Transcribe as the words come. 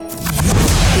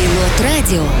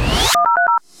Радио.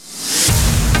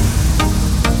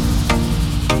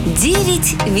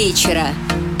 9 вечера.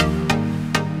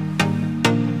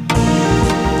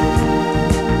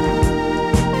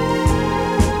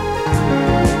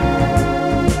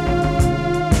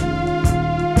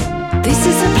 This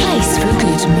is a place for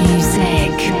good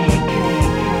music.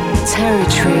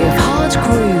 Territory of hard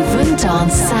groove and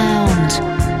dance sound.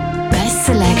 Best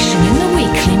selection in the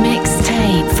weekly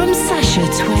mixtape from Sasha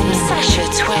Twin. Sasha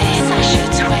Twin. Sasha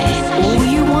Twin. All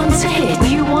you want to hit. All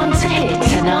you want to hit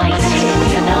tonight.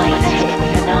 Tonight.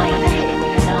 Tonight.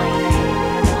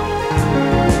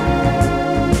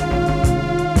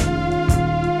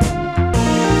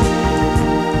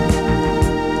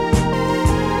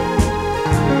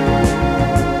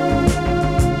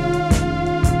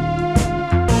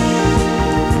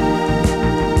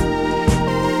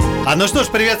 Ну что ж,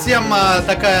 привет всем.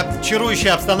 Такая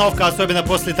чарующая обстановка, особенно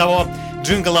после того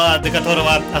джингла, до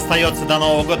которого остается до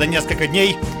Нового года несколько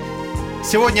дней.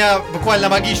 Сегодня буквально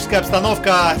магическая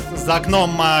обстановка, за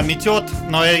окном метет,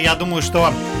 но я думаю,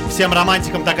 что всем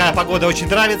романтикам такая погода очень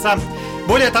нравится.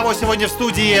 Более того, сегодня в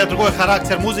студии другой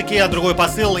характер музыки, другой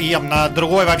посыл и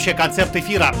другой вообще концепт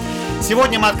эфира.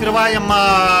 Сегодня мы открываем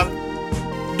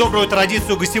добрую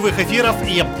традицию гостевых эфиров,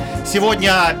 и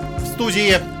сегодня в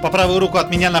студии по правую руку от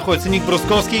меня находится Ник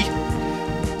Брусковский.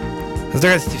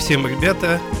 Здравствуйте всем,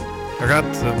 ребята. Рад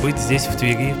быть здесь, в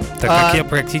Твери, так как я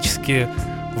практически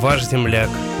ваш земляк.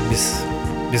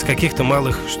 Без каких-то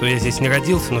малых, что я здесь не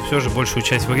родился, но все же большую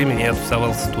часть времени я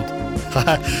тусовался тут.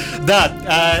 Да,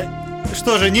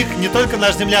 что же, Ник не только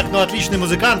наш земляк, но отличный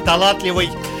музыкант, талантливый,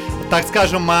 так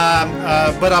скажем,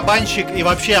 барабанщик и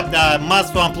вообще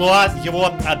массу амплуа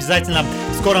его обязательно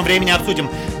в скором времени обсудим.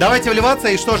 Давайте вливаться,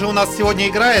 и что же у нас сегодня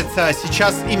играет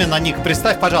сейчас именно, Ник?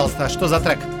 Представь, пожалуйста, что за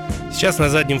трек? Сейчас на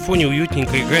заднем фоне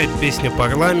уютненько играет песня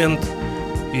 «Парламент»,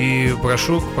 и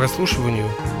прошу к прослушиванию.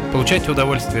 Получайте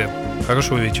удовольствие.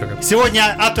 Хорошего вечера.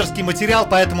 Сегодня авторский материал,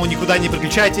 поэтому никуда не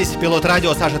переключайтесь. Пилот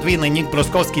радио Саша Твин и Ник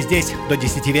Брусковский здесь до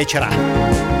 10 вечера.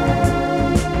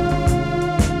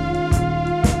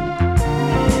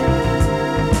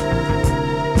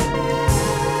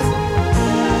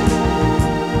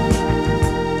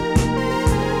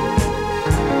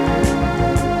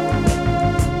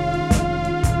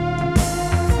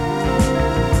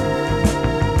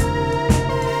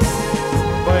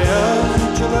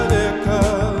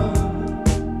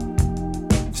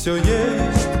 Все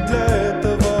есть для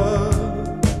этого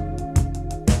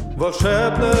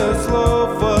волшебное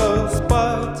слово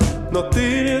спать, но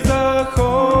ты не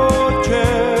захочешь.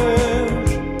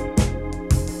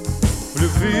 В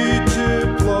любви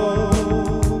тепло,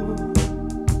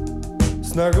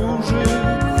 снаружи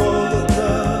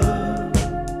холодно.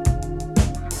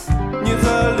 Не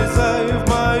залезай в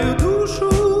мою душу,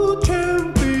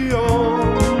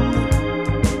 чемпион.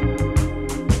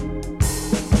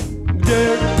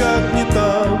 Где как не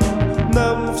там,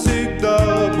 нам всегда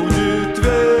будет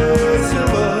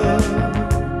весело.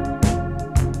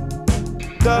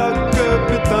 Так,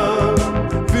 капитан,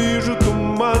 вижу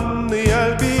туманный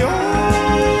Альбион.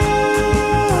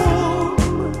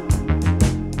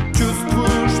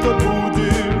 Чувствую, что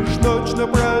будешь ночь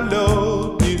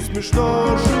напролет. Не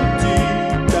смешно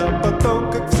шутить, а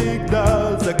потом, как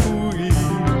всегда, закурить.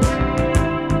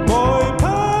 Мой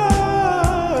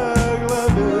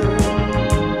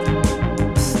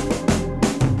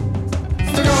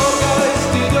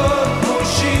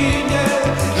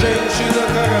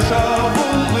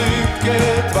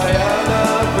твоя,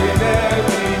 например,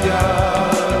 меня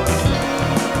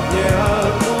не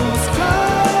отпускает.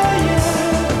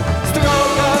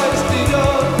 Строгость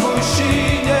идет к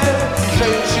мужчине,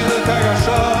 женщина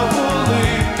хороша в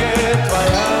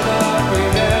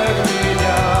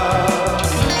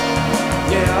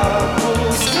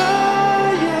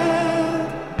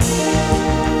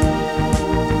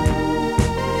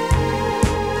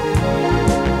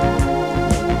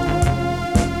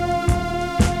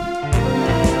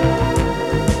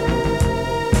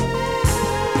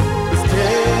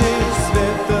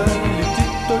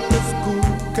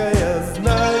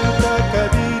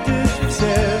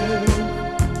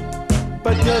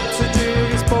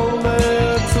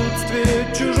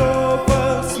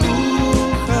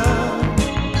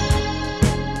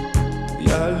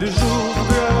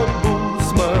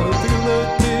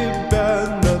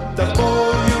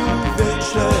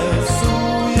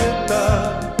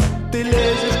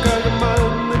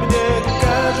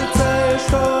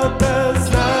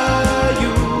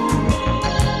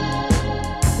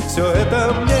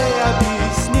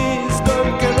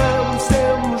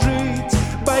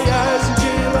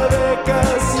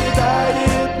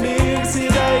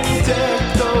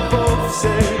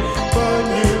бросай, по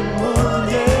нему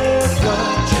не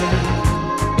плачет.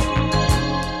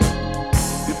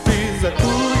 И ты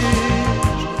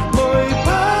закуришь мой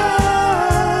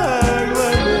парламент,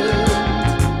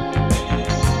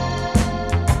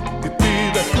 и ты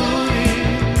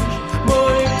докуришь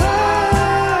мой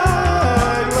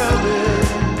парламент.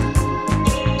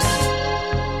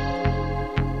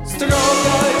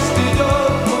 Строгость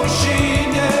идет к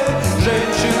мужчине,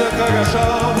 женщина хороша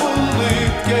в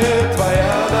улыбке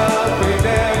твоя,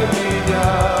 например, меня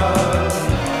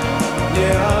не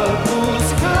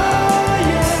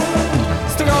отпускает.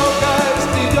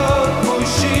 Строгость идет к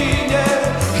мужчине,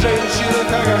 женщина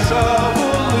хороша в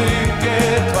улыбке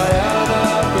твоя,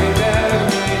 например,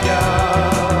 меня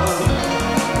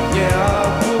не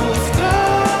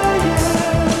отпускает.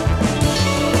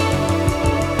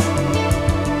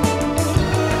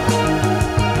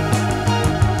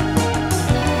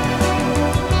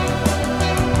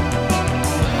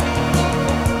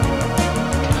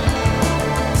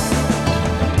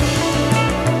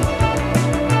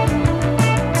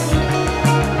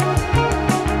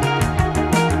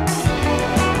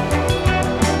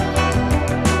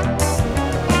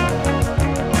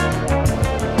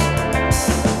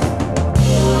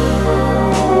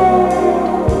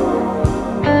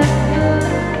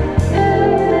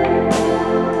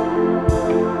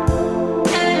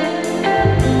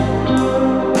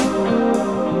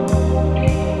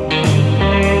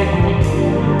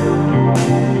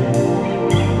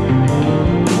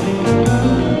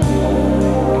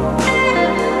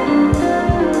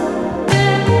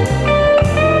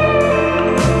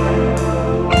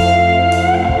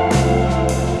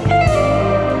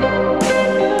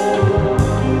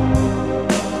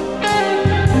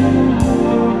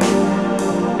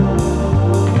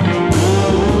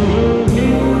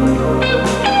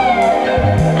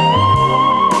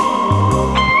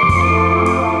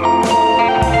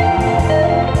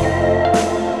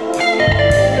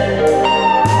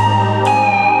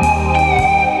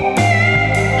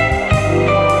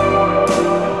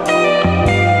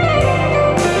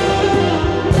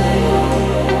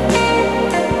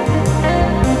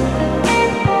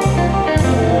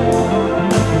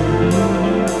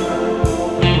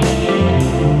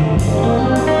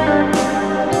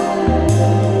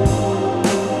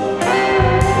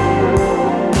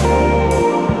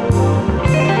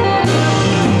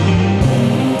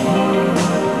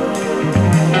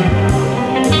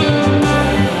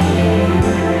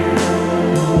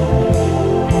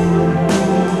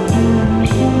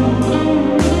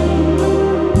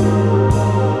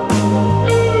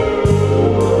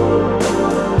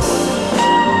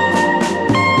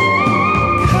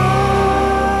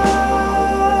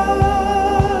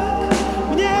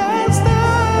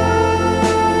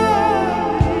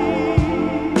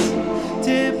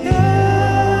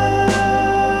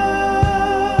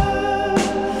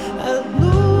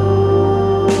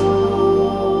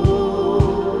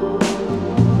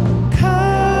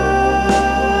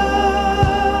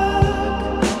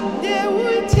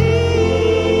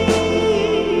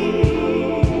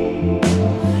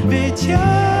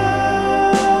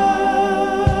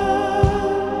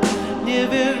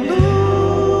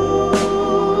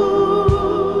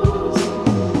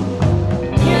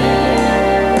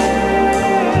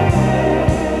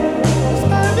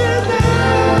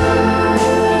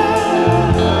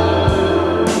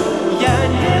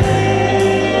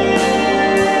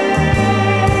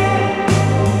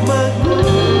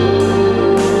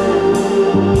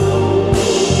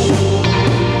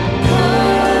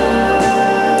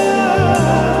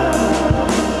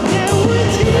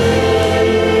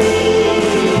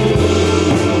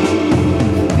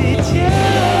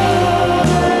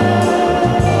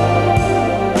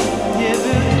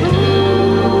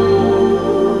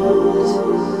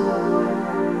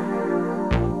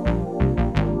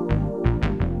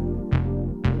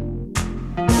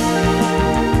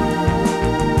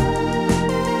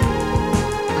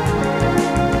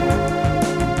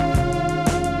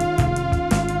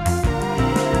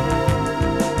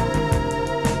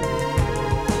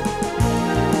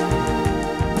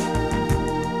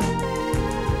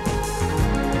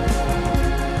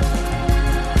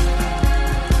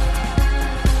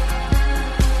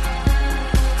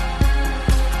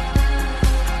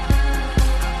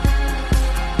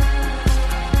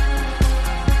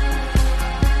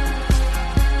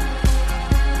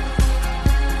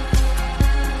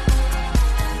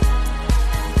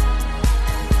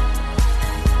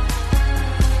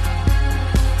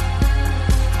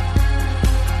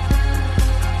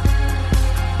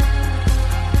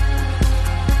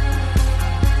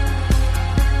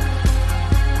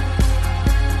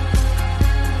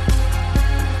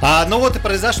 Ну вот и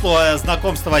произошло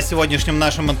знакомство с сегодняшним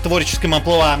нашим творческим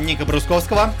амплуа Ника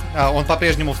Брусковского. Он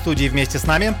по-прежнему в студии вместе с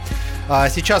нами.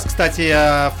 Сейчас, кстати,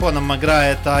 фоном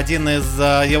играет один из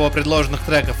его предложенных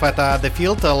треков. Это The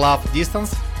Field, Love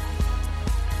Distance.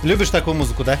 Любишь такую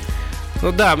музыку, да?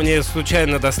 Ну да, мне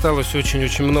случайно досталось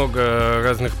очень-очень много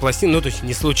разных пластин. Ну, то есть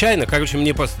не случайно, короче,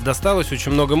 мне просто досталось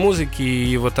очень много музыки.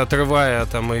 И вот отрывая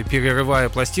там и перерывая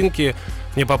пластинки,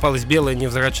 мне попалась белая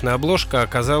невзрачная обложка.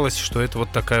 Оказалось, что это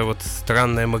вот такая вот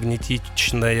странная,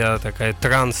 магнетичная, такая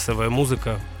трансовая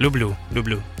музыка. Люблю,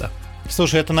 да.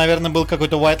 Слушай, это, наверное, был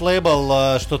какой-то white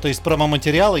label, что-то из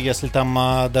промо-материала, если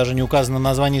там даже не указано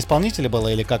название исполнителя было,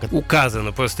 или как это?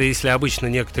 Указано, просто если обычно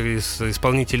некоторые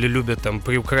исполнители любят там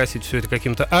приукрасить все это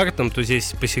каким-то артом, то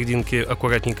здесь посерединке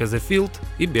аккуратненько The Field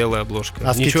и белая обложка.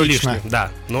 Аскетично. Ничего лишнего.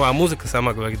 Да, ну а музыка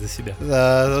сама говорит за себя.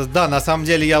 Да, на самом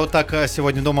деле я вот так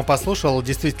сегодня дома послушал,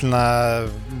 действительно,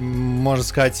 можно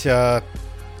сказать...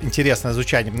 интересное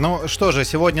звучание. Ну что же,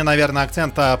 сегодня, наверное,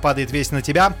 акцент падает весь на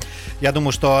тебя. Я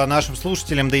думаю, что нашим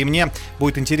слушателям, да и мне,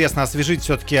 будет интересно освежить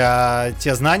все-таки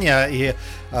те знания и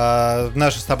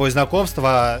наше с тобой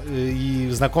знакомство и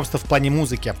знакомство в плане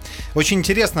музыки. Очень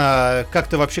интересно, как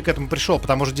ты вообще к этому пришел,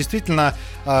 потому что действительно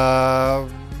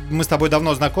мы с тобой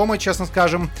давно знакомы, честно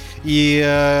скажем, и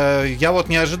я вот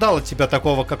не ожидал от тебя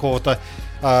такого какого-то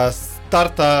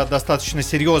старта достаточно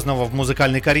серьезного в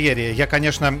музыкальной карьере. Я,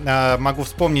 конечно, могу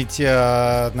вспомнить,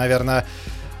 наверное,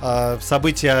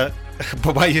 события,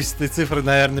 побоюсь этой цифры,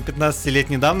 наверное,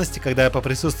 15-летней давности, когда я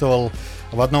поприсутствовал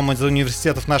в одном из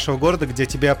университетов нашего города, где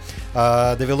тебе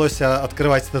довелось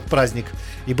открывать этот праздник.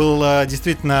 И был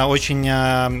действительно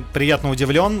очень приятно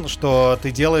удивлен, что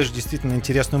ты делаешь действительно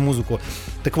интересную музыку.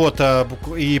 Так вот,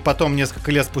 и потом,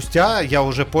 несколько лет спустя, я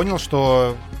уже понял,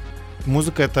 что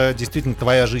музыка — это действительно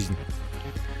твоя жизнь.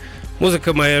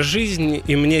 Музыка — моя жизнь,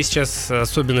 и мне сейчас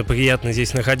особенно приятно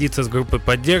здесь находиться с группой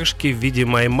поддержки в виде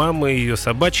моей мамы и ее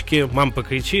собачки. Мам,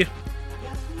 покричи.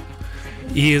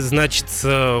 И, значит,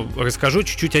 расскажу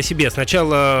чуть-чуть о себе.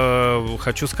 Сначала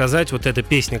хочу сказать, вот эта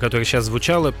песня, которая сейчас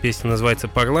звучала, песня называется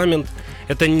 «Парламент»,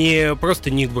 это не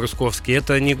просто Ник Брусковский,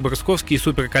 это Ник Брусковский и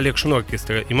Супер Коллекшн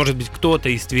Оркестра. И, может быть, кто-то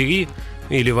из Твери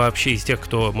или вообще из тех,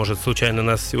 кто может случайно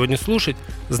нас сегодня слушать,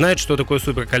 знает, что такое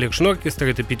Супер Коллекшн Оркестр.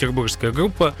 Это петербургская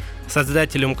группа,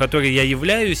 создателем которой я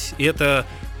являюсь, и это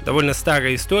довольно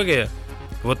старая история.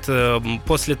 Вот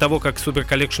после того, как Супер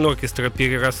Коллекшн Оркестра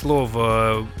переросло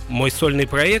в мой сольный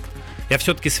проект, я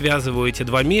все-таки связываю эти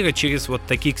два мира через вот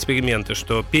такие эксперименты,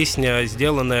 что песня,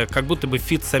 сделанная как будто бы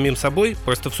фит с самим собой,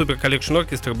 просто в Супер Коллекшн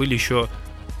Оркестра были еще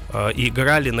и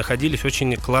играли, находились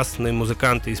очень классные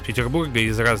музыканты из Петербурга,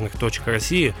 из разных точек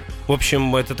России. В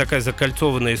общем, это такая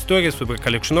закольцованная история. Супер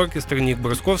Коллекшн Оркестр, Ник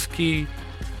Брусковский.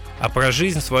 А про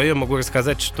жизнь свою я могу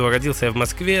рассказать, что родился я в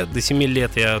Москве, до 7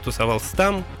 лет я тусовался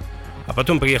там, а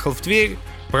потом приехал в Тверь,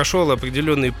 прошел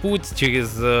определенный путь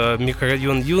через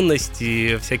микрорайон Юность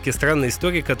и всякие странные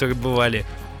истории, которые бывали.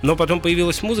 Но потом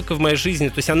появилась музыка в моей жизни,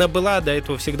 то есть она была до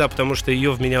этого всегда, потому что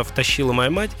ее в меня втащила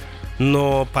моя мать,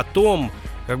 но потом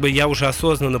как бы я уже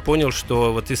осознанно понял,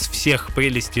 что вот из всех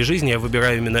прелестей жизни я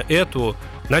выбираю именно эту,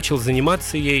 начал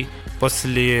заниматься ей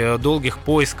после долгих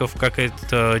поисков, как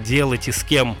это делать и с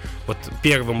кем. Вот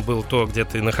первым был то, где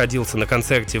ты находился на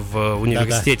концерте в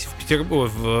университете в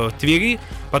Петербурге, в Твери.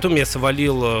 Потом я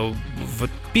свалил в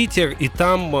Питер и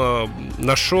там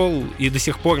нашел и до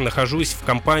сих пор нахожусь в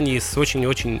компании с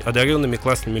очень-очень одаренными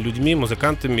классными людьми,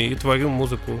 музыкантами, и творю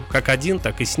музыку как один,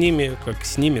 так и с ними, как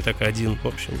с ними, так и один. В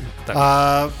общем,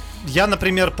 так. Я,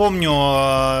 например,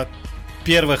 помню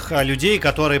первых людей,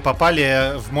 которые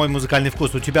попали в мой музыкальный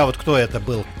вкус. У тебя вот кто это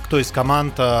был? Кто из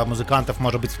команд, музыкантов,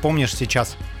 может быть, вспомнишь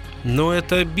сейчас? Ну,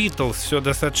 это Битлз. Все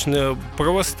достаточно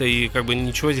просто, и как бы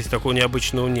ничего здесь такого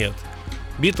необычного нет.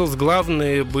 Битлз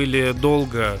главные были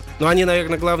долго. Ну, они,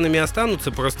 наверное, главными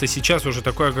останутся. Просто сейчас уже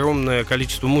такое огромное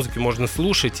количество музыки можно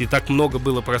слушать, и так много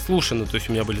было прослушано. То есть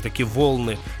у меня были такие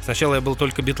волны. Сначала я был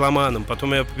только битломаном,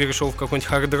 потом я перешел в какой-нибудь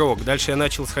хард-рок, дальше я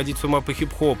начал сходить с ума по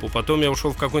хип-хопу, потом я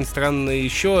ушел в какой-нибудь странный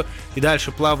еще, и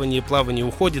дальше плавание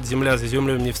уходит, земля за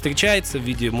землей мне встречается в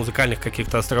виде музыкальных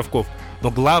каких-то островков. Но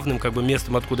главным как бы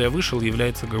местом, откуда я вышел,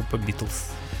 является группа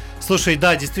Битлз. Слушай,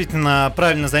 да, действительно,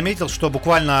 правильно заметил, что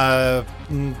буквально,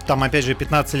 там, опять же,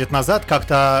 15 лет назад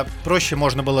как-то проще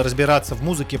можно было разбираться в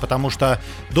музыке, потому что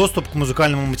доступ к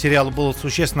музыкальному материалу был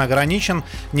существенно ограничен,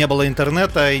 не было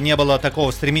интернета и не было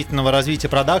такого стремительного развития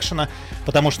продакшена,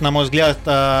 потому что, на мой взгляд,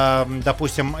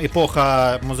 допустим,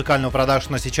 эпоха музыкального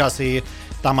продакшена сейчас и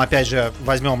там, опять же,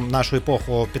 возьмем нашу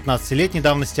эпоху 15-летней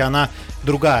давности, она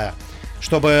другая.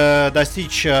 Чтобы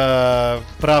достичь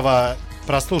права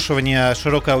прослушивания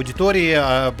широкой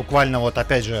аудитории. Буквально вот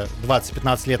опять же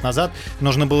 20-15 лет назад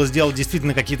нужно было сделать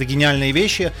действительно какие-то гениальные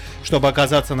вещи, чтобы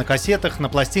оказаться на кассетах, на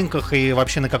пластинках и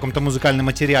вообще на каком-то музыкальном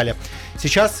материале.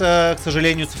 Сейчас, к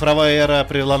сожалению, цифровая эра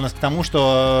привела нас к тому,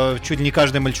 что чуть ли не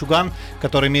каждый мальчуган,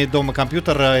 который имеет дома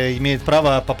компьютер, имеет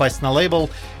право попасть на лейбл,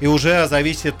 и уже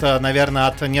зависит, наверное,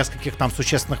 от нескольких там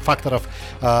существенных факторов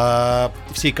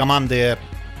всей команды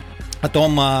о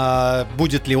том,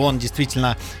 будет ли он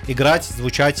действительно играть,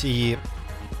 звучать и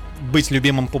быть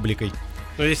любимым публикой.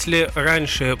 Но если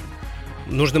раньше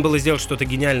нужно было сделать что-то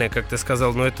гениальное, как ты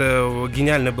сказал, но это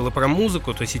гениальное было про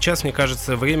музыку, то сейчас, мне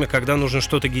кажется, время, когда нужно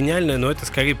что-то гениальное, но это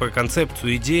скорее про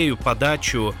концепцию, идею,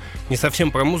 подачу, не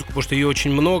совсем про музыку, потому что ее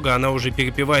очень много, она уже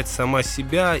перепевает сама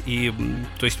себя, и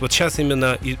то есть вот сейчас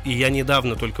именно, и я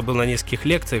недавно только был на нескольких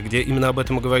лекциях, где именно об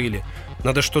этом и говорили,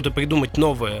 надо что-то придумать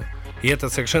новое. И это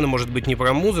совершенно может быть не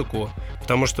про музыку,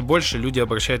 потому что больше люди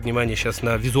обращают внимание сейчас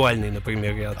на визуальный,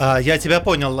 например, ряд. Я тебя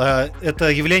понял. Это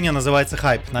явление называется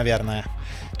хайп, наверное.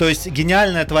 То есть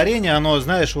гениальное творение, оно,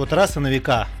 знаешь, вот раз и на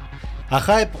века. А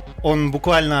хайп, он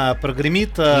буквально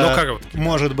прогремит,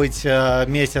 может быть,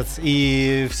 месяц,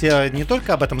 и все не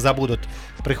только об этом забудут,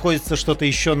 приходится что-то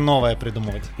еще новое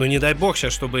придумывать. Ну не дай бог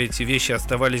сейчас, чтобы эти вещи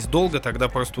оставались долго, тогда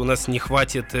просто у нас не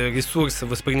хватит ресурсов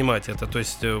воспринимать это. То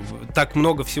есть так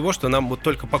много всего, что нам вот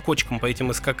только по кочкам по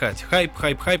этим и скакать. Хайп,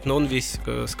 но он весь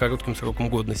с коротким сроком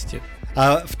годности.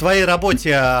 А в твоей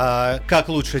работе как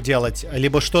лучше делать?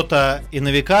 Либо что-то и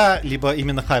на века, либо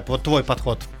именно хайп? Вот твой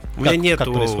подход. У меня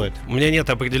нет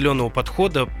определенного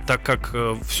подхода, так как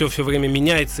все время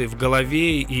меняется и в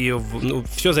голове, и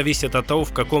все зависит от того,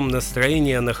 в каком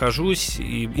настроении я нахожусь.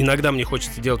 И иногда мне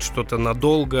хочется делать что-то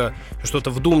надолго,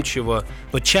 что-то вдумчиво,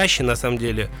 но чаще, на самом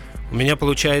деле, у меня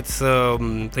получаются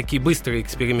такие быстрые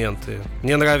эксперименты.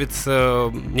 Мне нравится,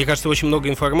 мне кажется, очень много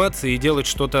информации, и делать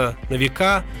что-то на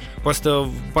века. Просто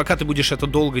пока ты будешь это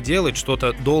долго делать,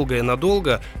 что-то долгое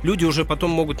надолго, люди уже потом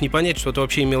могут не понять, что ты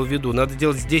вообще имел в виду. Надо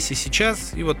делать здесь и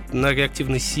сейчас, и вот на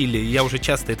реактивной силе. Я уже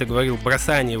часто это говорил,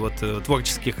 бросание вот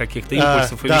творческих каких-то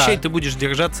импульсов и вещей, ты будешь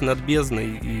держаться над бездной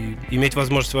и иметь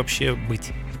возможность вообще быть.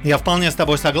 Я вполне с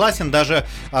тобой согласен. Даже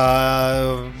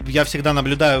я всегда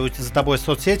наблюдаю за тобой в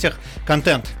соцсетях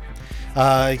контент.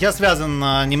 Я связан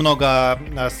немного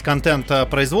с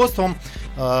контент-производством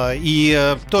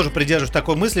и тоже придерживаюсь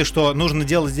такой мысли, что нужно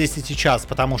делать здесь и сейчас,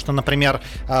 потому что, например,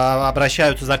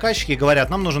 обращаются заказчики и говорят,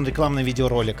 нам нужен рекламный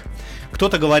видеоролик.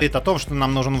 Кто-то говорит о том, что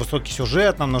нам нужен высокий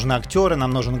сюжет, нам нужны актеры,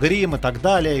 нам нужен грим и так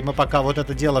далее. И мы пока вот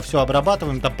это дело все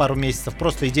обрабатываем, там пару месяцев,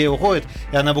 просто идея уходит,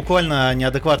 и она буквально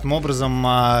неадекватным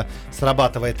образом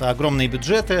срабатывает. Огромные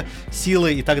бюджеты,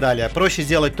 силы и так далее. Проще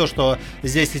сделать то, что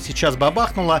здесь и сейчас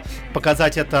бабахнуло,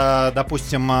 показать это,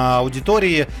 допустим,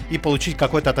 аудитории и получить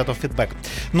какой-то от этого фидбэк.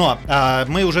 Но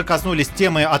мы уже коснулись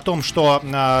темы о том, что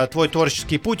твой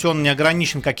творческий путь, он не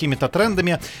ограничен какими-то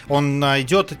трендами, он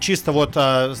идет чисто вот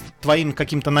твоими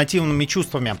какими-то нативными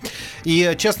чувствами.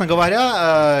 И, честно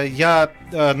говоря, я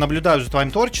наблюдаю за твоим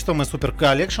творчеством и Super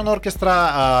Collection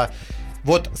оркестра.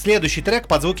 Вот следующий трек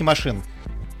под звуки машин.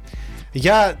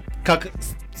 Я, как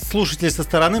слушатель со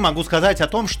стороны, могу сказать о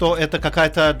том, что это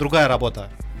какая-то другая работа.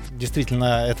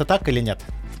 Действительно, это так или нет?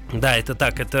 Да, это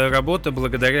так. Это работа,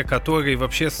 благодаря которой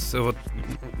вообще вот,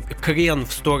 крен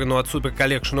в сторону от Super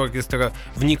Collection оркестра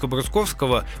в Ника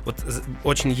Брусковского вот,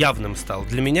 очень явным стал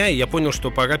для меня, и я понял, что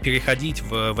пора переходить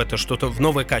в это что-то, в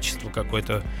новое качество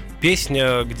какое-то.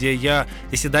 Песня, где я,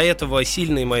 если до этого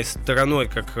сильной моей стороной,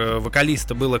 как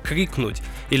вокалиста, было крикнуть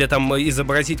или там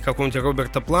изобразить какого-нибудь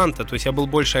Роберта Планта, то есть я был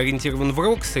больше ориентирован в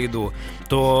рок-среду,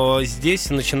 то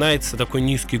здесь начинается такой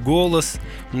низкий голос,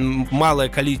 малое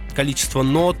количество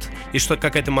нот, и что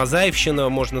какая-то мозаивщина,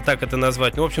 можно так это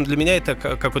назвать. Ну, в общем, для меня это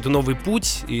какой-то новый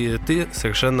путь, и ты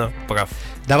совершенно прав.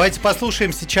 Давайте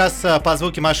послушаем сейчас по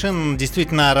звуки машин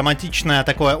действительно романтичное,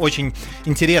 такое очень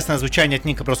интересное звучание от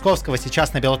Ника Брусковского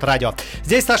сейчас на Белот Радио.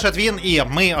 Здесь Саша Твин, и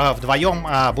мы вдвоем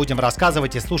будем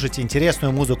рассказывать и слушать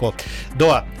интересную музыку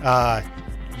до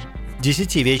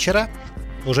 10 вечера.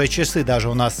 Уже часы даже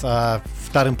у нас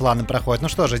вторым планом проходят. Ну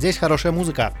что же, здесь хорошая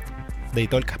музыка. Да и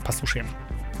только, послушаем.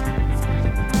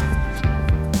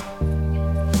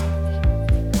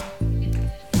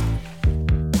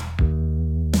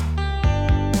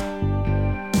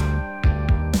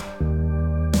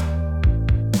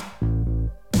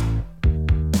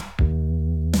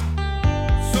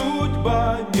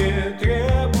 Не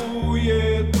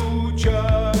требует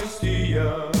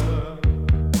участия.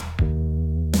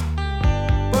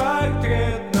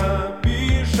 Портрет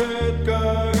напишет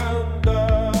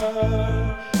карандаш.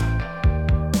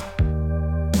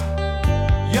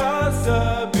 Я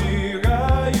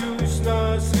собираюсь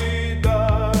на свидание.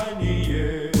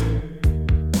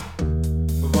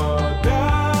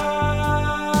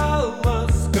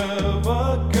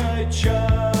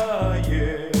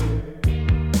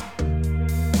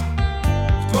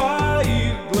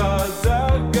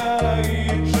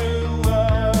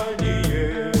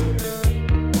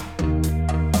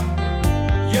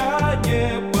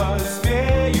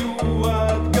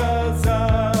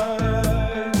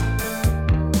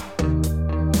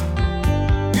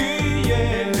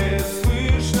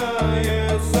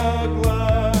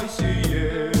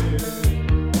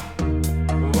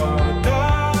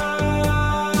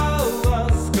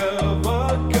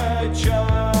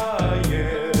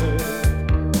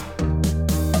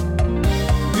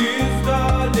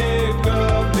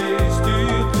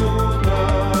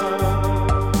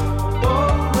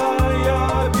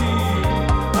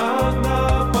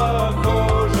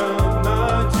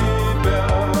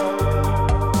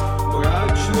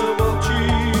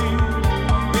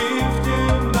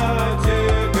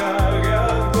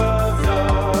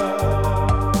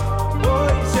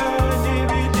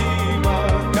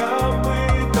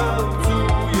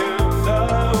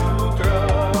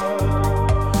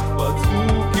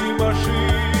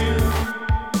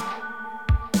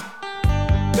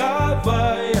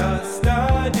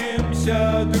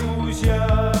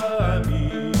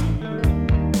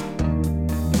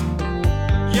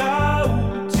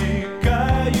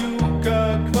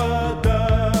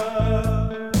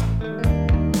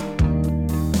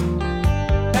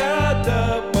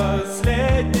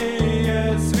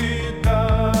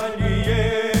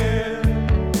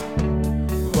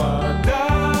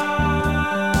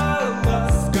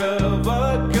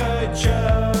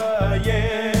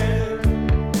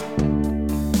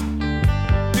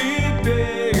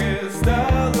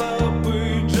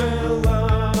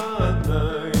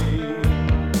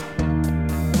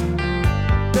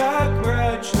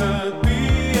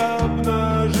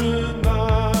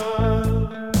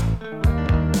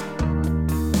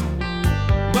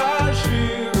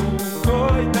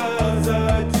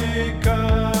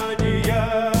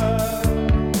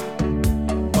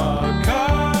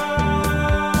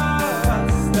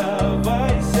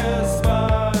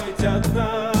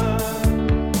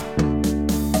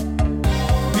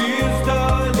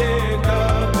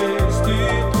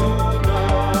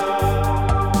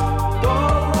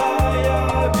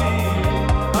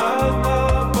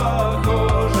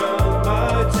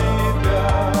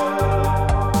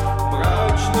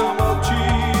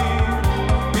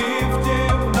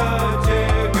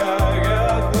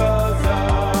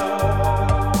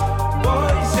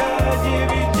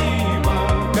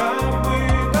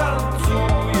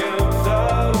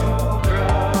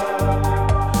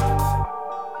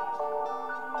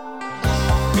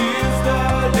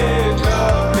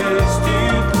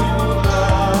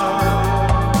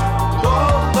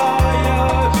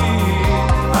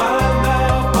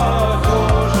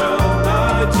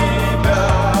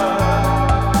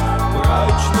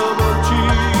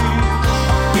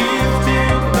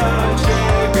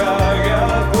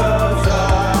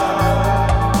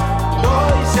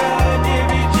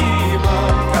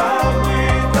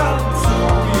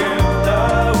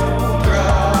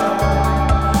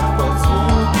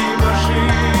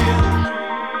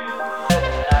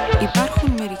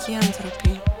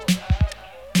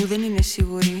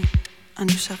 αν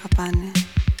τους αγαπάνε.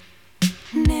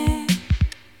 Ναι,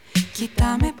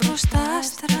 κοιτάμε προς τα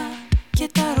άστρα και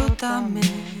τα ρωτάμε.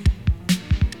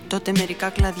 Τότε μερικά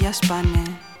κλαδιά σπάνε.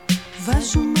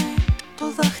 Βάζουμε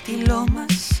το δάχτυλό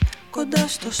μας κοντά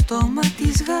στο στόμα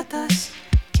της γάτας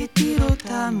και τη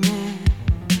ρωτάμε.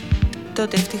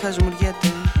 Τότε αυτή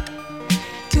χασμουριέται.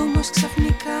 Κι όμως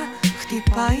ξαφνικά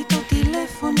χτυπάει το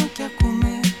τηλέφωνο και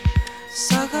ακούμε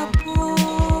 «Σ' αγαπώ,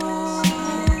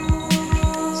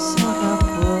 σ' αγαπώ, σ'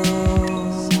 αγαπώ».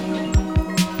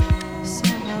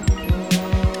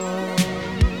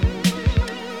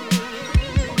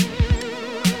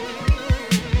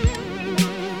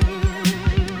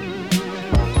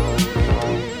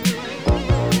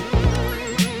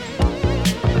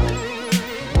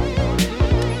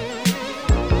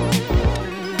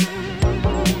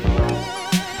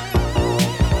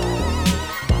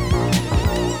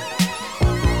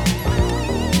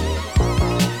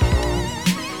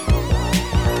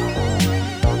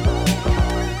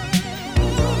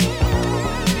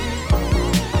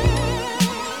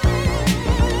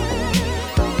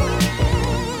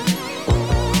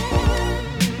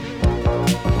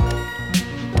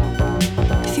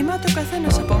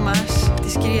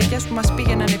 Που μας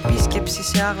πήγαιναν επίσκεψη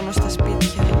σε άγνωστα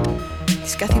σπίτια,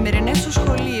 τις καθημερινές στο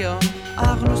σχολείο,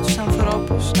 άγνωστους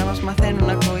ανθρώπους να μας μαθαίνουν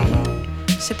ακοή,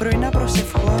 σε πρωινά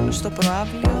προσευχών στο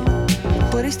προαύλιο,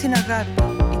 χωρίς την αγάπη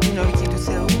ή την οργή του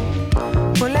Θεού.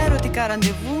 Πολλά ερωτικά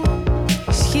ραντεβού,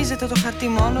 σχίζεται το χαρτί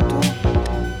μόνο του,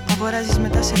 αγοράζεις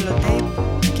μετά σελοτέιπ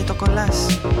και το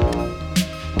κολλάς.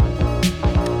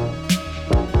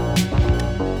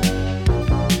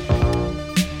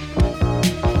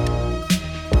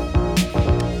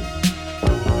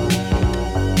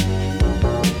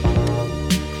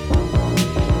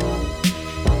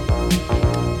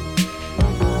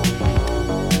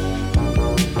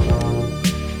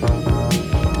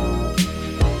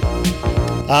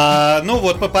 Ну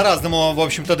вот мы по-разному, в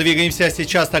общем-то, двигаемся.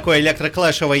 Сейчас такой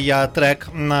электроклэшевый трек.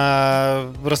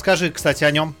 Расскажи, кстати,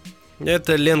 о нем.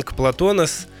 Это Ленка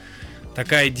Платонос.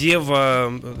 Такая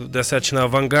дева, достаточно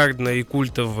авангардная и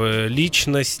культовая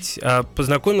личность. А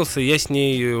познакомился я с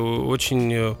ней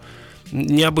очень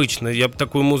необычно. Я бы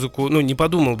такую музыку, не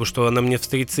подумал бы, что она мне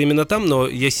встретится именно там, но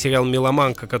есть сериал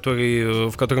 «Меломанка»,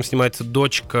 в котором снимается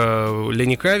дочка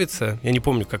Лени Кравица. Я не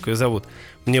помню, как ее зовут.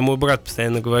 Мне мой брат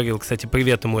постоянно говорил, кстати,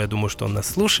 привет ему, я думаю, что он нас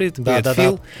слушает. Привет,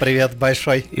 Фил. Да, привет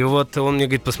большой. И вот он мне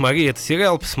говорит, посмотри этот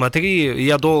сериал, посмотри.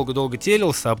 Я долго-долго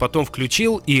телился, а потом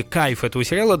включил, и кайф этого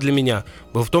сериала для меня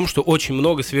был в том, что очень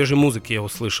много свежей музыки я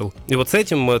услышал. И вот с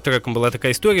этим треком была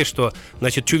такая история, что,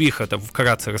 значит, чувиха, там,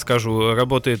 вкратце расскажу,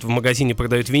 работает в магазине,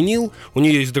 продает винил, у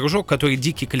нее есть дружок, который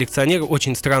дикий коллекционер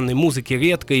очень странной музыки,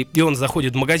 редкой, и он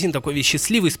заходит в магазин такой весь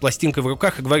счастливый, с пластинкой в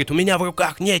руках, и говорит, у меня в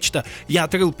руках нечто, я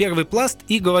отрыл первый пласт,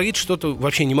 и говорит что-то,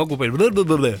 вообще не могу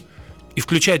понять, и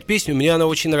включает песню, мне она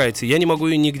очень нравится, я не могу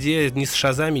ее нигде не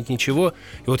сшазамить, ничего,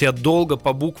 и вот я долго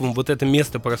по буквам вот это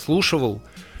место прослушивал,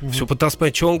 все пытался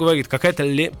понять, что он говорит, какая-то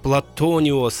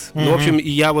Платониос, ну, в общем, и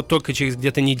я вот только через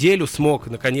где-то неделю смог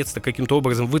наконец-то каким-то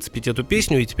образом выцепить эту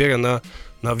песню, и теперь она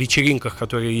на вечеринках,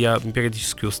 которые я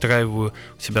периодически устраиваю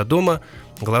у себя дома,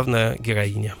 главная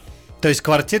героиня. То есть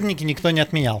квартирники никто не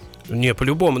отменял? Не,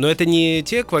 по-любому. Но это не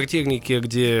те квартирники,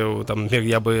 где, там, например,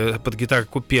 я бы под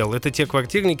гитарку пел. Это те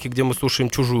квартирники, где мы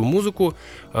слушаем чужую музыку,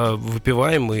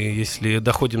 выпиваем, и если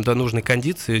доходим до нужной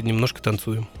кондиции, немножко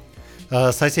танцуем.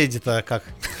 Соседи-то как?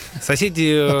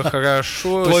 Соседи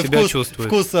хорошо себя чувствуют.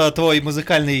 Вкус твой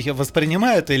музыкальный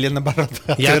воспринимают или наоборот?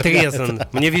 Я отрезан.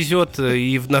 Мне везет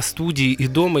и на студии, и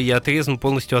дома. Я отрезан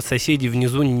полностью от соседей.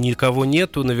 Внизу никого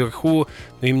нету, наверху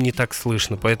им не так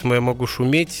слышно. Поэтому я могу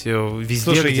шуметь везде.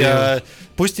 Слушай,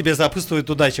 пусть тебе сопутствует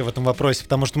удача в этом вопросе,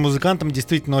 потому что музыкантам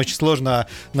действительно очень сложно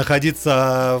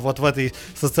находиться вот в этой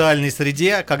социальной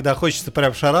среде, когда хочется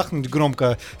прям шарахнуть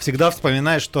громко, всегда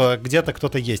вспоминаешь, что где-то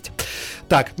кто-то есть.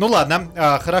 Так, ну ладно,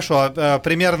 хорошо,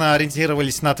 примерно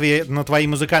ориентировались на твои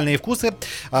музыкальные вкусы.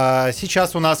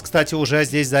 Сейчас у нас, кстати, уже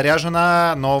здесь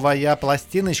заряжена новая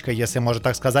пластиночка, если можно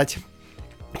так сказать.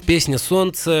 Песня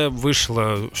 «Солнце»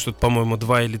 вышла что-то, по-моему,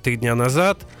 2 или 3 дня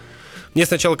назад. Мне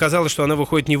сначала казалось, что она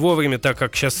выходит не вовремя, так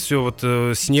как сейчас все вот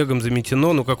снегом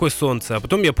заметено, ну какое солнце. А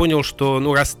потом я понял, что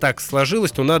раз так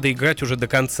сложилось, то надо играть уже до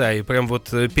конца. И прям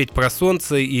вот петь про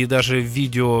солнце, и даже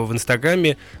видео в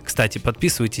Инстаграме. Кстати,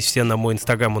 подписывайтесь все на мой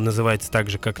Инстаграм, он называется так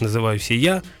же, как называюсь и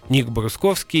я, Ник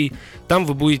Брусковский. Там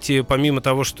вы будете, помимо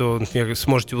того, что, например,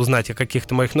 сможете узнать о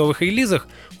каких-то моих новых релизах,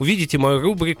 увидите мою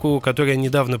рубрику, которую я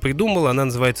недавно придумал. Она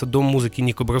называется «Дом музыки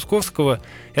Ника Брусковского».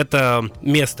 Это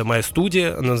место, моя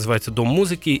студия, она называется «Дом Дом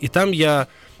музыки, и там я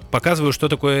показываю, что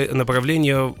такое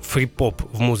направление фри-поп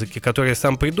в музыке, которое я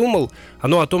сам придумал.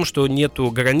 Оно о том, что нету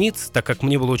границ, так как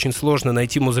мне было очень сложно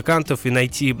найти музыкантов и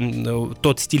найти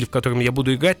тот стиль, в котором я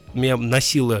буду играть. Меня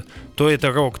носило то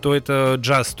это рок, то это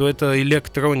джаз, то это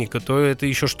электроника, то это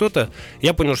еще что-то.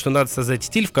 Я понял, что надо создать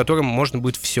стиль, в котором можно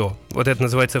будет все. Вот это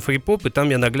называется фри-поп, и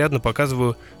там я наглядно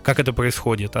показываю, как это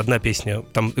происходит. Одна песня,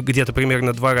 там где-то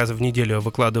примерно 2 раза в неделю я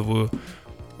выкладываю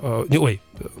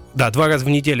 2 раза в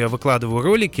неделю я выкладываю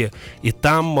ролики, и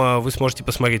там вы сможете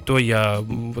посмотреть, то я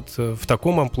вот в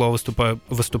таком амплуа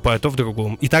выступаю, то в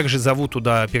другом. И также зову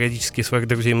туда периодически своих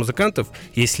друзей-музыкантов.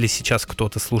 Если сейчас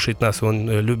кто-то слушает нас, и он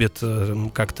любит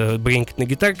как-то бренкать на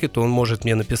гитарке, то он может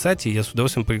мне написать, и я с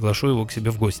удовольствием приглашу его к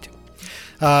себе в гости.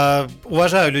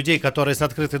 Уважаю людей, которые с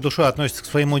открытой душой относятся к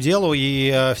своему делу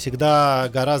и всегда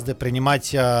гораздо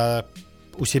принимать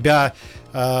у себя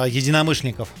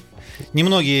единомышленников.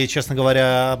 Немногие, честно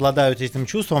говоря, обладают этим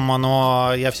чувством,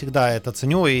 но я всегда это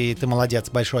ценю, и ты молодец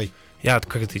большой. Я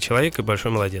открытый человек и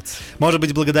большой молодец. Может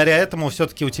быть, благодаря этому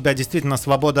все-таки у тебя действительно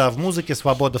свобода в музыке,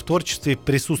 свобода в творчестве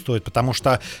присутствует, потому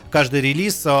что каждый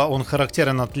релиз, он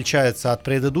характерно отличается от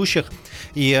предыдущих.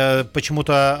 И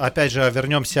почему-то, опять же,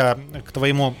 вернемся к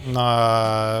твоей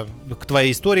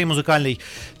истории музыкальной.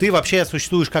 Ты вообще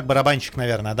существуешь как барабанщик,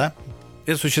 наверное, да?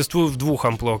 Я существую в 2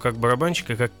 амплуа, как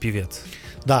барабанщик и как певец.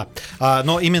 Да,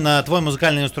 но именно твой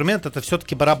музыкальный инструмент — это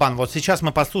все-таки барабан. Вот сейчас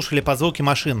мы послушали под звуки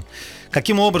машин.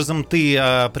 Каким образом ты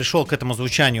пришел к этому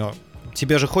звучанию?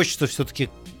 Тебе же хочется все-таки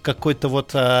какой-то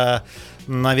вот,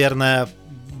 наверное,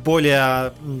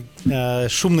 более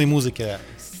шумной музыки.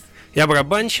 Я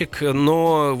барабанщик,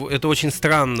 но это очень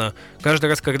странно. Каждый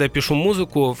раз, когда я пишу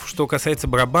музыку, что касается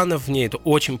барабанов в ней, это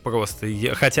очень просто.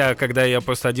 Хотя, когда я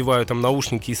просто одеваю там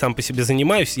наушники и сам по себе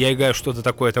занимаюсь, я играю что-то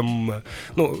такое там,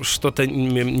 что-то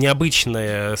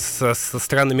необычное, со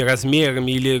странными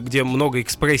размерами или где много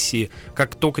экспрессии.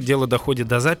 Как только дело доходит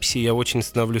до записи, я очень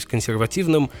становлюсь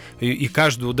консервативным, и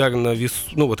каждый удар на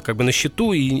весу, на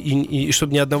счету, и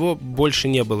чтобы ни одного больше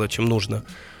не было, чем нужно.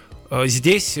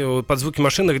 Здесь под звуки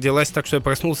машины родилась так, что я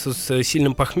проснулся с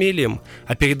сильным похмельем,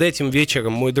 а перед этим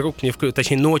вечером мой друг мне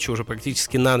точнее ночью уже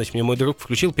практически на ночь, мне мой друг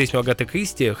включил песню Агаты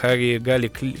Кристи, Хари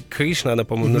Гали Кришна, она,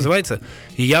 по-моему, называется,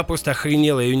 и я просто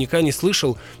охренел, я ее никогда не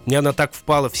слышал, мне она так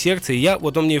впала в сердце, и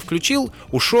он мне ее включил,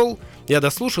 ушел, я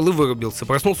дослушал и вырубился.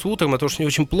 Проснулся утром, потому что мне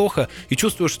очень плохо, и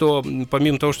чувствую, что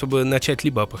помимо того, чтобы начать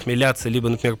либо опохмеляться, либо,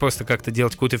 например, просто как-то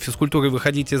делать какую-то физкультуру и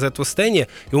выходить из этого состояния,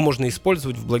 его можно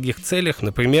использовать в благих целях,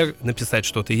 например, написать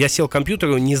что-то. Я сел к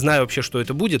компьютеру, не знаю вообще, что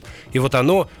это будет, и вот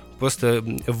оно просто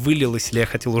вылилось, или я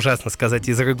хотел ужасно сказать,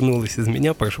 изрыгнулось из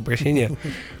меня, прошу прощения.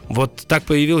 Вот так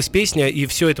появилась песня, и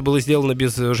все это было сделано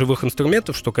без живых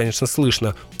инструментов, что, конечно,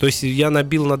 слышно. То есть я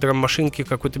набил на драм-машинке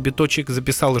какой-то биточек,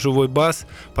 записал живой бас,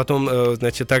 потом,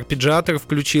 арпеджиатор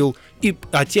включил,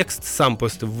 а текст сам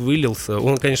просто вылился.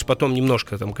 Он, конечно, потом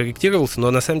немножко там корректировался, но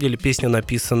на самом деле песня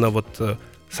написана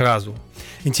сразу.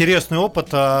 Интересный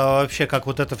опыт, вообще, как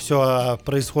вот это все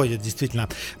происходит, действительно.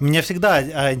 Меня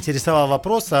всегда интересовал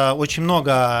вопрос, очень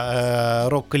много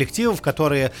рок-коллективов,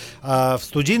 которые в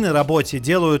студийной работе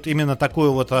делают именно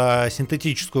такую вот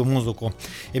синтетическую музыку.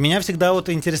 И меня всегда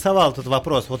интересовал этот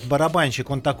вопрос. Вот барабанщик,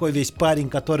 он такой весь парень,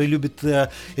 который любит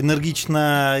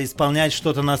энергично исполнять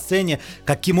что-то на сцене.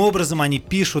 Каким образом они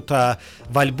пишут в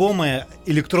альбомы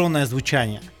электронное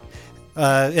звучание?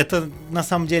 Это на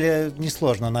самом деле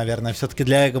несложно, наверное, все-таки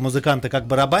для эго-музыканта как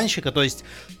барабанщика. То есть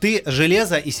ты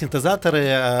железо и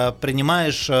синтезаторы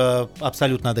принимаешь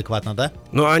абсолютно адекватно, да?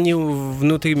 Но они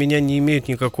внутри меня не имеют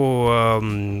никакого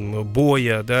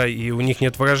боя, да, и у них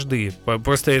нет вражды.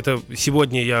 Просто это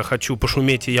сегодня я хочу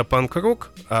пошуметь, и я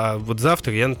панк-рок, а вот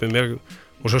завтра я, например,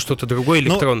 уже что-то другое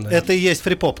электронное. Это и есть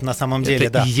фри-поп на самом деле,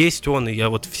 это да. И есть он, и я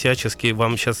всячески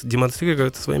вам сейчас демонстрирую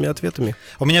это своими ответами.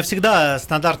 У меня всегда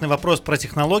стандартный вопрос про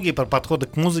технологии, про подходы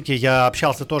к музыке. Я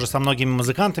общался тоже со многими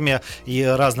музыкантами и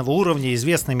разного уровня,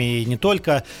 известными и не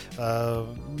только.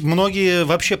 Многие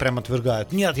вообще прям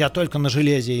отвергают. Нет, я только на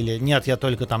железе, или нет, я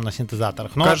только там на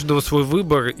синтезаторах. У каждого свой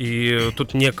выбор, и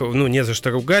тут не за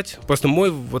что ругать. Просто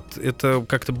мой это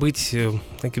как-то быть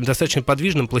таким достаточно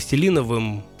подвижным,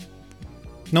 пластилиновым.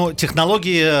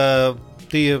 Технологии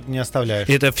ты не оставляешь.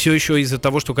 Это все еще из-за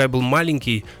того, что когда я был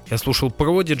маленький, я слушал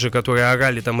Prodigy, которые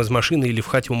орали там из машины, или в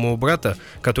хате у моего брата,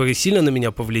 которые сильно на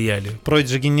меня повлияли.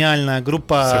 Prodigy гениальная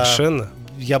группа. Совершенно.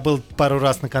 Я был пару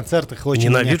раз на концертах. Очень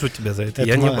ненавижу тебя за это.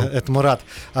 Я не был. Этому рад.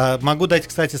 Могу дать,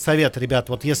 кстати, совет, ребят.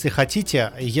 Вот если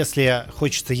хотите, если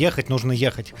хочется ехать, нужно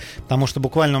ехать. Потому что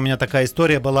буквально у меня такая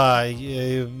история была.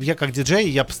 Я как диджей,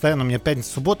 у меня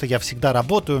пятница, суббота, я всегда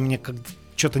работаю. Мне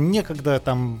что-то некогда,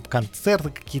 там концерты,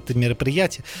 какие-то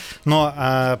мероприятия.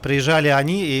 Но приезжали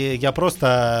они, и я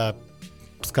просто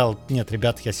сказал: нет,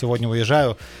 ребят, я сегодня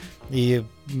уезжаю. И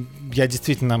я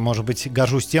действительно, может быть,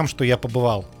 горжусь тем, что я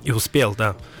побывал. И успел,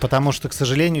 да. Потому что, к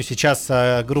сожалению, сейчас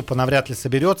группа навряд ли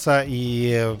соберется,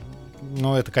 и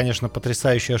это, конечно,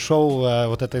 потрясающее шоу,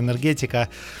 вот эта энергетика.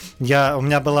 У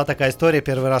меня была такая история,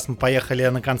 первый раз мы поехали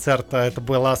на концерт, это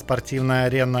была спортивная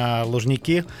арена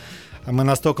 «Лужники». Мы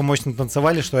настолько мощно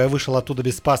танцевали, что я вышел оттуда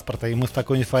без паспорта, и мы в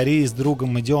такой эйфории с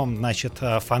другом идем, значит,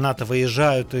 фанаты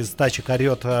выезжают, из тачек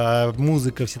орет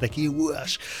музыка, все такие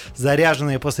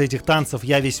заряженные после этих танцев,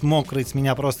 я весь мокрый, с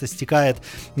меня просто стекает.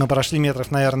 Мы прошли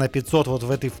метров, наверное, 500 вот в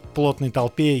этой плотной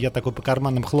толпе, я такой по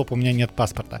карманам хлоп, у меня нет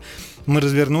паспорта. Мы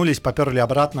развернулись, поперли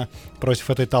обратно против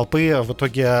этой толпы, в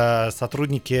итоге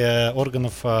сотрудники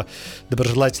органов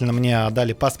доброжелательно мне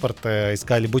отдали паспорт и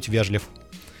сказали: будь вежлив.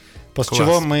 После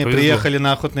чего мы приехали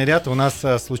на охотный ряд, у нас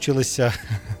случилось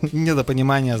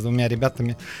недопонимание с двумя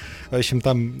ребятами. В общем,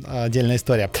 там отдельная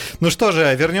история. Ну что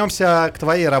же, вернемся к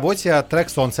твоей работе, трек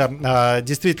 «Солнце».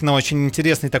 Действительно очень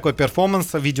интересный такой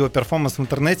перформанс, видеоперформанс в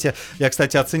интернете. Я,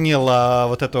 кстати, оценил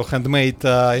вот эту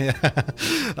handmade,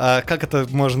 как это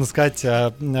можно сказать,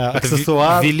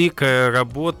 аксессуар. Это великая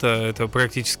работа, это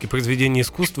практически произведение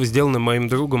искусства, сделано моим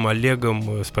другом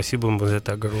Олегом. Спасибо ему за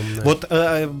это огромное. Вот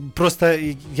просто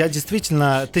я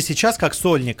действительно, ты сейчас как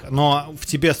сольник, но в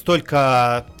тебе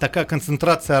столько такая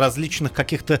концентрация различных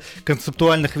каких-то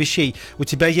концептуальных вещей. У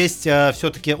тебя есть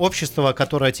все-таки общество,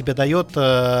 которое тебе дает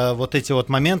вот эти вот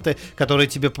моменты, которое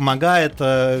тебе помогает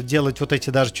делать вот эти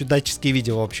даже чудаческие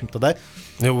видео, в общем-то, да?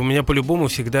 У меня по-любому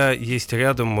всегда есть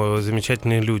рядом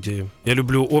замечательные люди. Я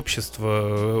люблю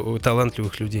общество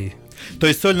талантливых людей. То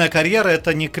есть сольная карьера —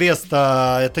 это не крест,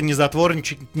 это не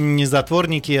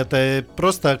затворники, это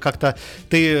просто как-то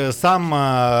ты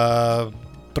сам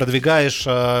продвигаешь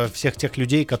всех тех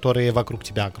людей, которые вокруг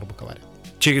тебя, грубо говоря.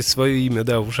 Через свое имя,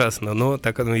 да, ужасно, но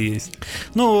так оно и есть.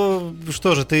 Ну,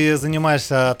 что же, ты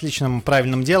занимаешься отличным,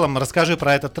 правильным делом. Расскажи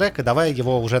про этот трек, и давай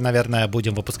его уже, наверное,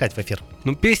 будем выпускать в эфир.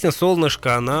 Ну, песня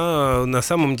 «Солнышко», она на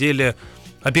самом деле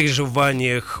о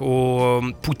переживаниях,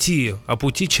 о пути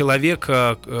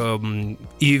человека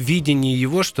и видении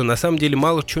его, что на самом деле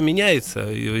мало чего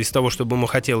меняется из того, что бы ему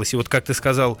хотелось. И вот как ты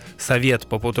сказал, совет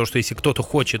по поводу того, что если кто-то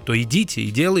хочет, то идите и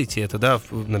делайте это, да,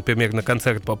 например, на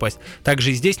концерт попасть.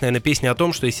 Также и здесь, наверное, песня о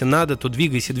том, что если надо, то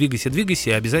двигайся,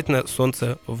 и обязательно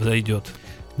солнце взойдет.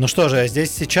 Ну что же,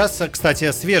 здесь сейчас,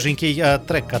 кстати, свеженький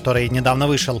трек, который недавно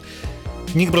вышел.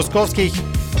 Ник Брусковский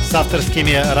с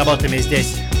авторскими работами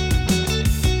здесь.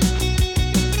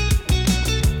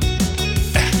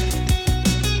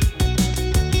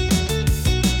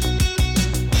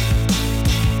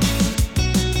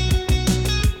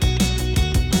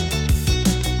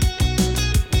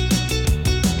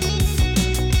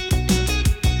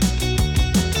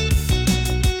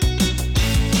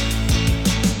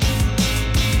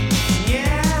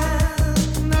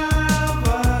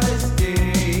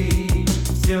 Новостей,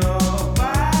 все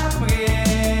по-прежнему.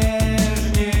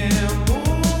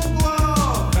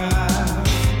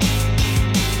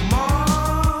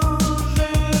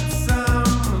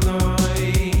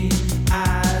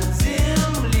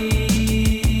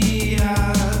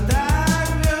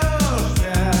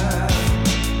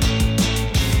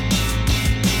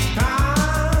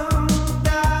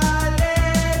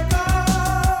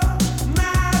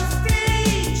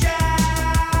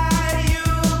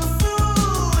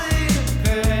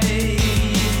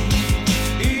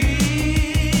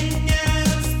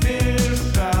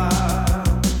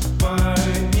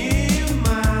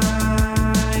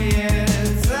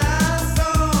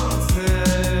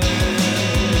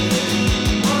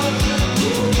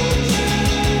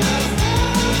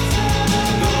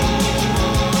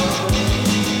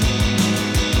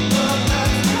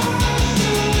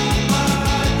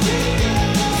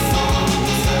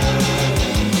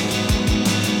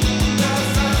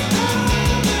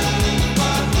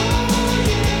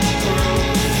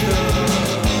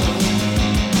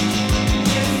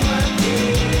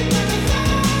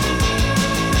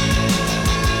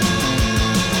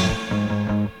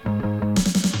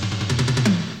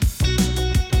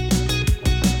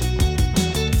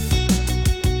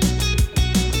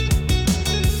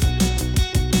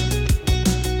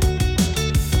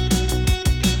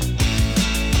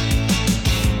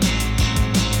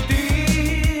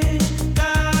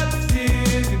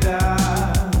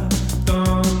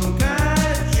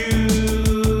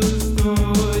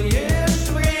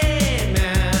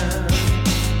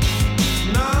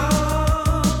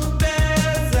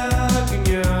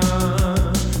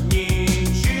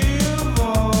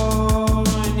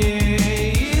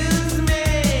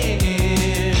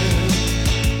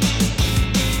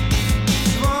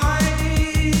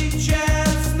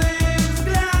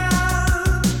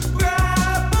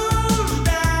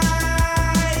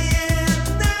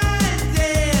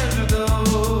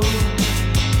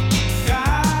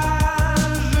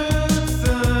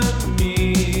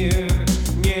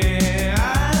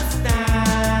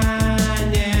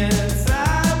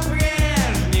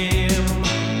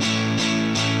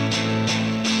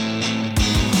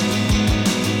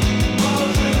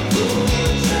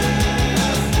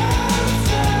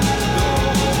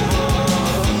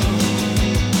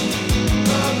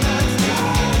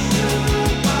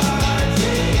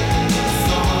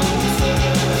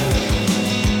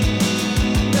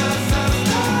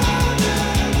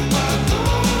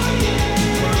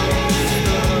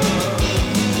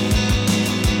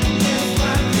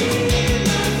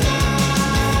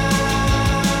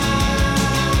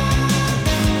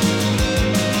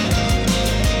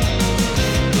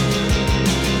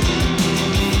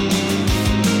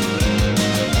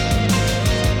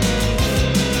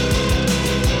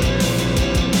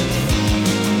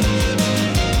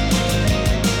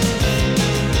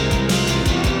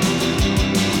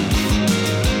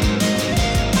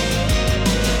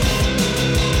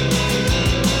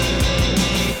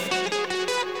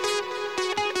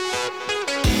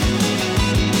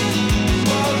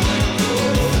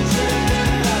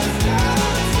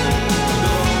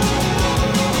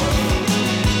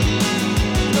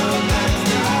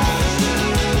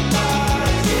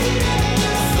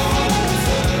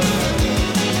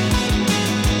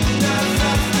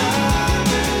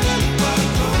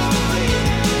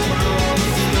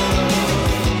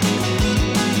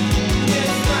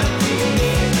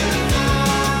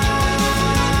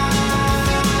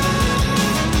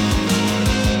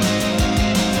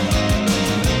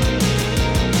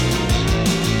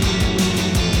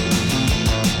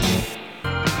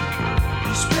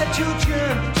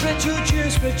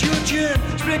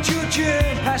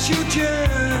 germ, pass your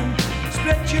germ.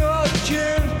 Spread your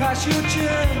germ, pass your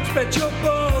germ. Spread your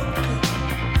bug.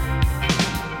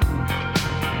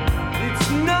 It's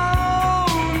no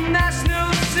national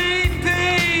CP.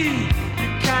 You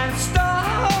can't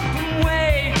stop and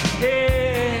wait.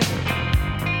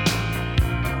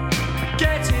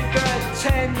 Get it the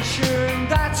attention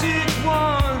that it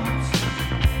wants.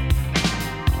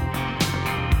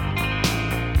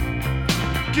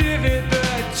 Give it the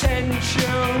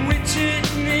attention which it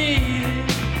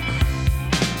needs.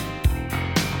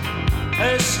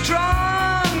 A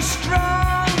strong,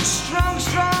 strong, strong,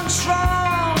 strong,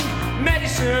 strong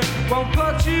medicine won't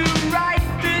put you right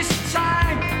this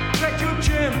time. Spread your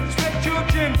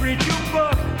germ, breed your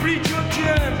bug, breed your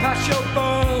germ, pass your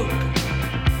bug.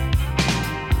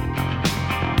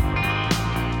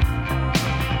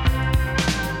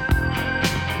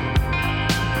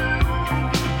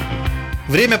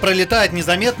 Время пролетает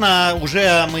незаметно.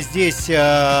 Уже мы здесь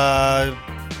до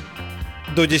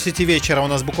 10 вечера. У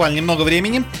нас буквально немного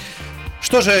времени.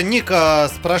 Что же, Ник,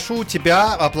 спрошу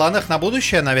тебя о планах на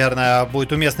будущее, наверное,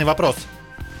 будет уместный вопрос.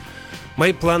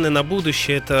 Мои планы на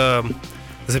будущее — это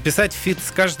записать фит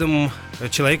с каждым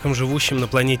человеком, живущим на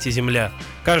планете Земля.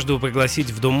 Каждого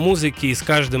пригласить в дом музыки и с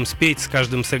каждым спеть, с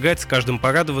каждым сыграть, с каждым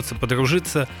порадоваться,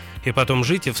 подружиться и потом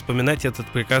жить и вспоминать этот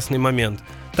прекрасный момент.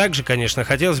 Также, конечно,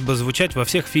 хотелось бы звучать во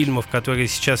всех фильмах, которые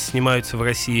сейчас снимаются в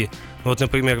России. Вот,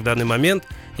 например, в данный момент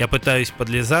я пытаюсь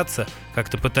подлизаться,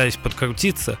 как-то пытаюсь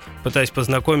подкрутиться, пытаюсь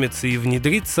познакомиться и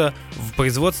внедриться в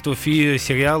производство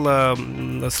сериала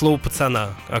 «Слово пацана»,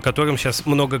 о котором сейчас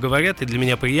много говорят, и для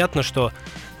меня приятно, что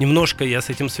немножко я с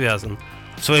этим связан.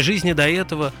 В своей жизни до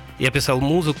этого я писал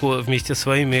музыку вместе с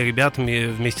своими ребятами,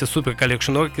 вместе с Super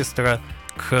Collection Orchestra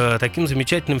к таким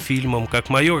замечательным фильмам, как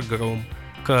 «Майор Гром»,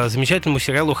 к замечательному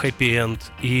сериалу «Happy End»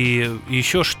 и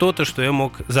еще что-то, что я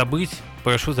мог забыть.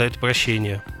 Прошу за это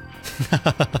прощения.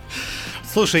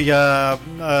 Слушай,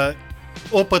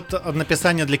 опыт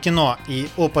написания для кино и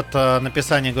опыт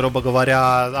написания, грубо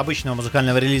говоря, обычного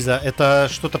музыкального релиза — это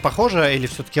что-то похожее или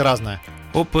все-таки разное?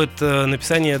 Опыт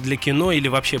написания для кино или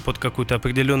вообще под какую-то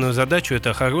определенную задачу —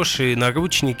 это хорошие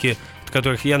наручники, от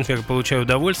которых я, например, получаю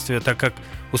удовольствие, так как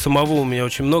у самого у меня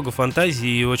очень много фантазий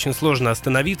и очень сложно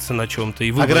остановиться на чем-то.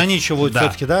 И выбрать... Ограничивают, да.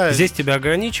 Все-таки, да? Здесь тебя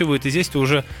ограничивают, и здесь ты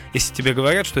уже, если тебе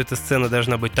говорят, что эта сцена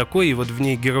должна быть такой, и вот в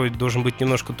ней герой должен быть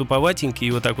немножко туповатенький,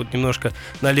 и вот так вот немножко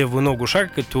на левую ногу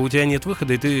шаркать, то у тебя нет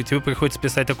выхода, и тебе приходится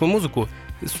писать такую музыку.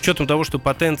 С учетом того, что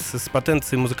с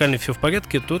потенцией музыкальной все в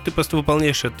порядке, то ты просто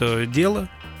выполняешь это дело.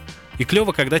 И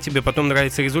клево, когда тебе потом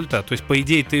нравится результат. То есть, по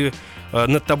идее,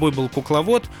 над тобой был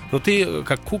кукловод, но ты,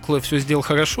 как кукла, все сделал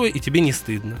хорошо, и тебе не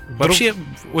стыдно. Вообще,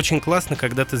 очень классно,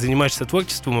 когда ты занимаешься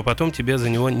творчеством, а потом тебе за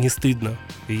него не стыдно.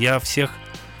 И я всех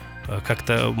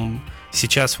как-то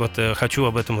сейчас вот хочу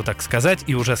об этом вот так сказать,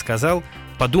 и уже сказал.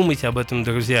 Подумайте об этом,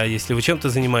 друзья. Если вы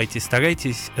чем-то занимаетесь,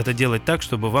 старайтесь это делать так,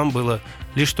 чтобы вам было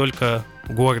лишь только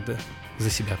гордо за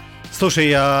себя.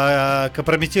 Слушай,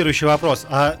 компрометирующий вопрос.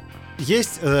 А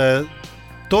есть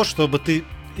то, чтобы ты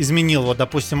изменил? Вот,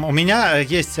 допустим, у меня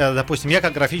есть, допустим, я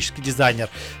как графический дизайнер,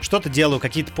 что-то делаю,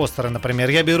 какие-то постеры, например.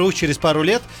 Я беру через пару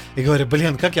лет и говорю,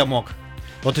 блин, как я мог?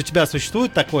 Вот у тебя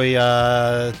существует такое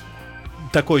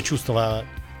чувство?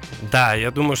 Да,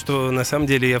 я думаю, что на самом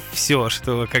деле я все,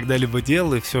 что когда-либо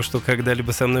делал, и все, что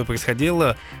когда-либо со мной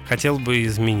происходило, хотел бы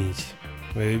изменить.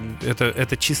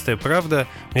 Это чистая правда.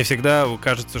 Мне всегда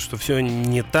кажется, что все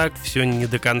не так, все не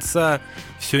до конца,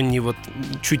 все не вот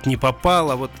чуть не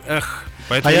попало, вот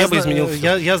поэтому я бы изменил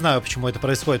все. Я знаю, почему это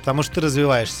происходит, потому что ты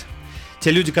развиваешься. Те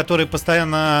люди, которые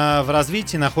постоянно в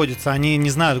развитии находятся, они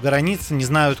не знают границ, не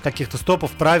знают каких-то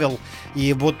стопов, правил.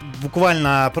 И вот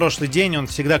буквально прошлый день он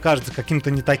всегда кажется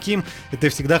каким-то не таким, и ты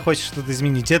всегда хочешь что-то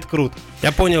изменить. Это круто.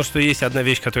 Я понял, что есть одна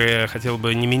вещь, которую я хотел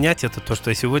бы не менять. Это то,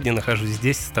 что я сегодня нахожусь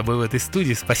здесь с тобой в этой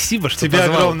студии. Спасибо, что тебе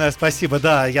позвал. Огромное спасибо,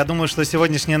 да. Я думаю, что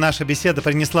сегодняшняя наша беседа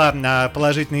принесла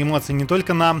положительные эмоции не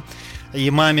только нам и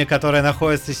маме, которая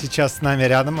находится сейчас с нами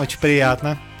рядом. Очень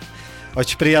приятно.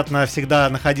 Очень приятно всегда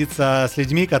находиться с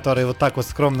людьми, которые вот так вот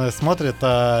скромно смотрят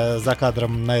за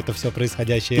кадром на это все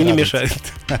происходящее. И не мешают.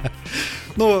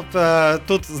 Ну,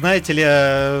 тут, знаете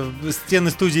ли,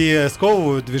 стены студии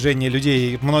сковывают движение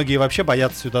людей. Многие вообще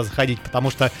боятся сюда заходить,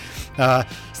 потому что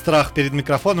страх перед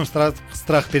микрофоном,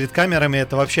 страх перед камерами —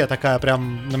 это вообще такая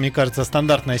прям, мне кажется,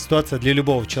 стандартная ситуация для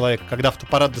любого человека. Когда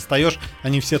фотоаппарат достаешь,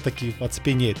 они все такие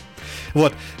оцепенеют.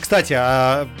 Вот, кстати,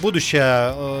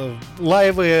 будущее,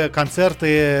 лайвы,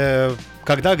 концерты,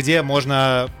 когда, где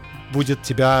можно будет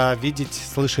тебя видеть,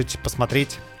 слышать,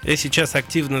 посмотреть? Я сейчас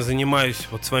активно занимаюсь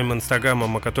вот своим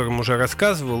инстаграмом, о котором уже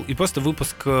рассказывал, и просто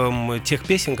выпуском тех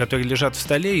песен, которые лежат в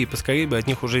столе, и поскорее бы от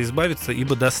них уже избавиться,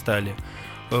 ибо достали.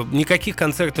 Никаких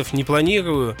концертов не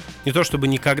планирую, не то чтобы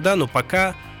никогда, но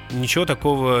пока ничего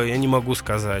такого я не могу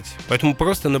сказать. Поэтому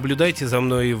просто наблюдайте за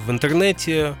мной в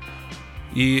интернете,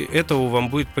 и этого вам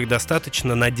будет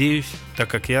предостаточно, надеюсь, так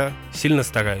как я сильно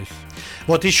стараюсь.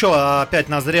 Вот еще опять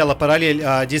назрела параллель.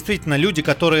 Действительно, люди,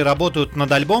 которые работают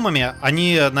над альбомами,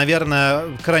 они, наверное,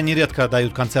 крайне редко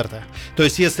дают концерты. То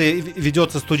есть, если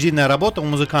ведется студийная работа у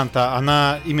музыканта,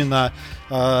 она именно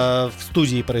в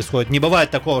студии происходит. Не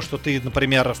бывает такого, что ты,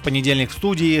 например, в понедельник в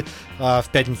студии, в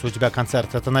пятницу у тебя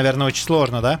концерт. Это, наверное, очень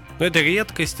сложно, да? Ну, это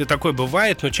редкость, и такое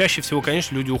бывает, но чаще всего,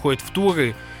 конечно, люди уходят в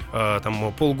туры,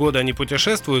 там полгода они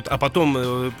путешествуют, а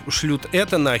потом шлют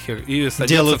это нахер и садятся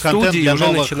делают в студии и уже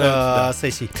новых, начинают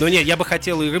сессий. Но нет, я бы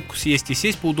хотел и рыбку съесть, и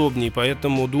сесть поудобнее,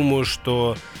 поэтому думаю,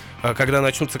 что когда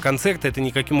начнутся концерты, это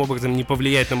никаким образом не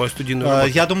повлияет на мою студийную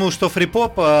работу. Я думаю, что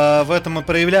фри-поп в этом и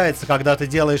проявляется, когда ты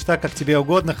делаешь так, как тебе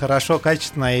угодно, хорошо,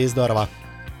 качественно и здорово.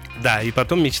 Да, и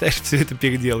потом мечтаешь все это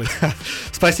переделать.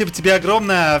 Спасибо тебе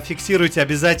огромное. Фиксируйте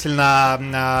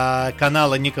обязательно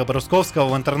каналы Ника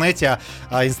Брусковского в интернете,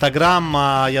 Инстаграм,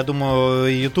 я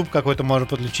думаю, Ютуб какой-то можно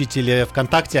подключить или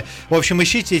ВКонтакте. В общем,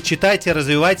 ищите, читайте,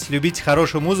 развивайте, любите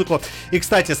хорошую музыку. И,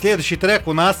 кстати, следующий трек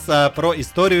у нас про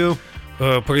историю.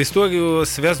 Про историю,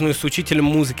 связанную с учителем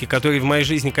музыки, которой в моей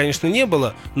жизни, конечно, не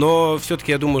было, но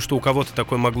все-таки я думаю, что у кого-то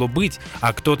такое могло быть,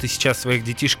 а кто-то сейчас своих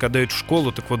детишек отдает в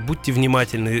школу, так вот будьте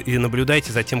внимательны и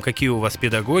наблюдайте за тем, какие у вас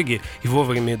педагоги, и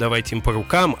вовремя давайте им по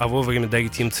рукам, а вовремя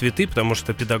дарите им цветы, потому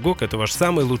что педагог — это ваш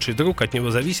самый лучший друг, от него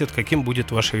зависит, каким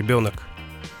будет ваш ребенок.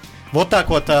 Вот так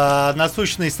вот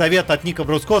насущный совет от Ника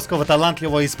Брусковского,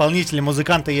 талантливого исполнителя,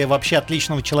 музыканта и вообще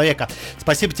отличного человека.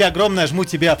 Спасибо тебе огромное, жму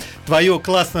тебе твою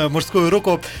классную мужскую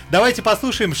руку. Давайте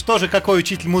послушаем, что же, какой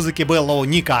учитель музыки был у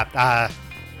Ника.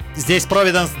 Здесь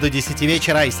Providance до 10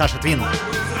 вечера и Саша Твин.